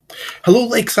Hello,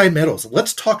 Lakeside Meadows.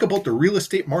 Let's talk about the real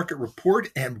estate market report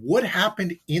and what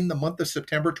happened in the month of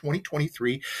September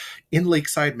 2023 in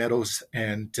Lakeside Meadows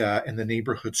and the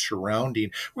neighborhoods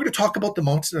surrounding. We're going to talk about the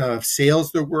amounts of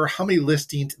sales there were, how many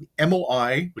listings,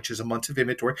 MOI, which is a month of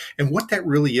inventory, and what that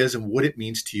really is and what it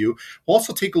means to you. We'll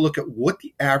also take a look at what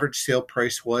the average sale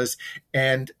price was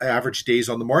and average days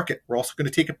on the market. We're also going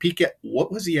to take a peek at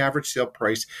what was the average sale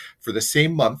price for the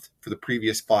same month for the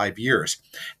previous 5 years.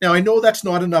 Now, I know that's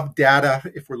not enough data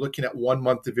if we're looking at 1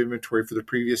 month of inventory for the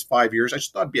previous 5 years. I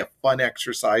just thought it'd be a fun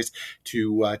exercise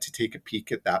to take a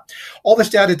peek at that. All this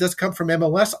data does come from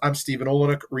MLS. I'm Stephen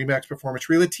Olenek, Remax Performance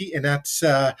Realty, and that's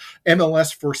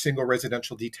MLS for single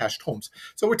residential detached homes.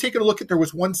 So we're taking a look at there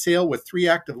was one sale with 3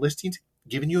 active listings,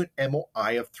 giving you an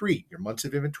MOI of 3. Your months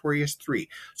of inventory is 3.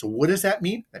 So what does that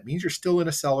mean? That means you're still in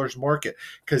a seller's market,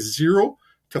 because 0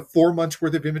 to 4 months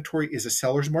worth of inventory is a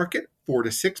seller's market. 4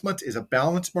 to 6 months is a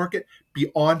balanced market.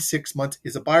 Beyond 6 months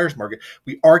is a buyer's market.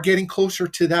 We are getting closer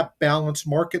to that balanced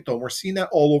market, though. We're seeing that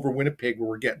all over Winnipeg, where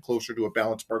we're getting closer to a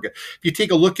balanced market. If you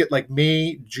take a look at like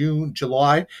May, June,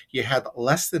 July, you had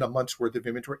less than a month's worth of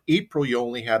inventory. April, you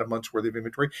only had a month's worth of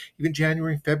inventory. Even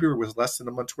January and February was less than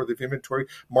a month's worth of inventory.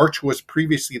 March was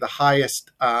previously the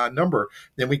highest number.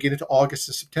 Then we get into August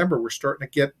and September. We're starting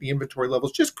to get the inventory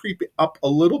levels just creeping up a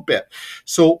little bit.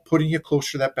 So putting you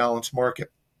closer to that balanced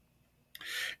market.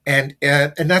 And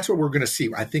that's what we're going to see.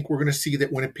 I think we're going to see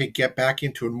that Winnipeg get back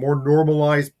into a more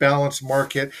normalized, balanced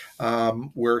market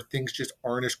where things just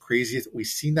aren't as crazy as we've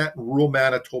seen that in rural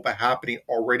Manitoba happening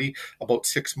already about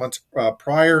 6 months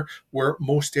prior, where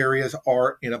most areas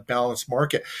are in a balanced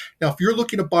market. Now, if you're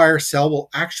looking to buy or sell, we'll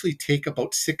actually take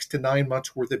about 6 to 9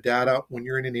 months worth of data when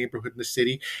you're in a neighborhood in the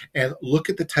city and look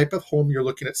at the type of home you're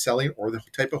looking at selling or the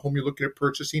type of home you're looking at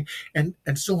purchasing and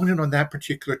zone in on that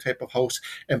particular type of house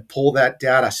and pull that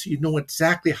data so you know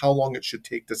exactly how long it should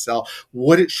take to sell,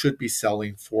 what it should be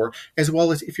selling for, as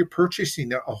well as if you're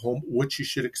purchasing a home, what you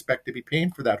should expect to be paying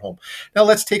for that home. Now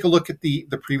let's take a look at the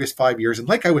previous 5 years. And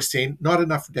like I was saying, not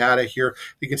enough data here.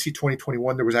 You can see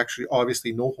 2021, there was actually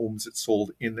obviously no homes that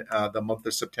sold in the month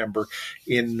of September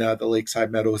in the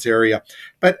Lakeside Meadows area.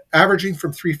 But averaging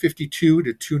from 352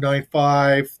 to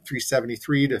 295,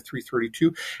 373 to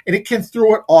 332. And it can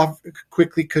throw it off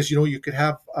quickly because, you could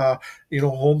have,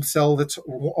 home sell that's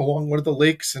along one of the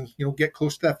lakes and, get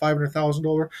close to that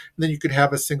 $500,000. And then you could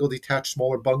have a single detached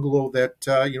smaller bungalow that,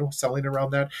 selling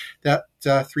around that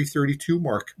 332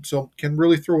 mark. So can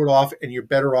really throw it off, and you're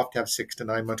better off to have 6 to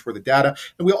 9 months worth of data.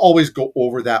 And we'll always go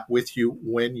over that with you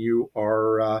when you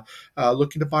are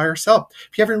looking to buy or sell.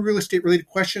 If you have any real estate related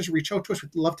questions, reach out to us.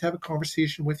 We'd love to have a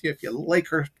conversation with you. If you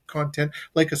like our content,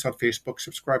 like us on Facebook,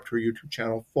 subscribe to our YouTube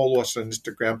channel, follow us on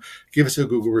Instagram, give us a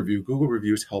Google review. Google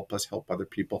reviews help us help other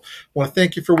people. I want to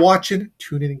thank you for watching.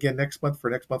 Tune in again next month for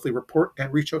our next monthly report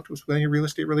and reach out to us with any real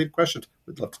estate related questions.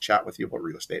 We'd love to chat with you about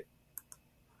real estate.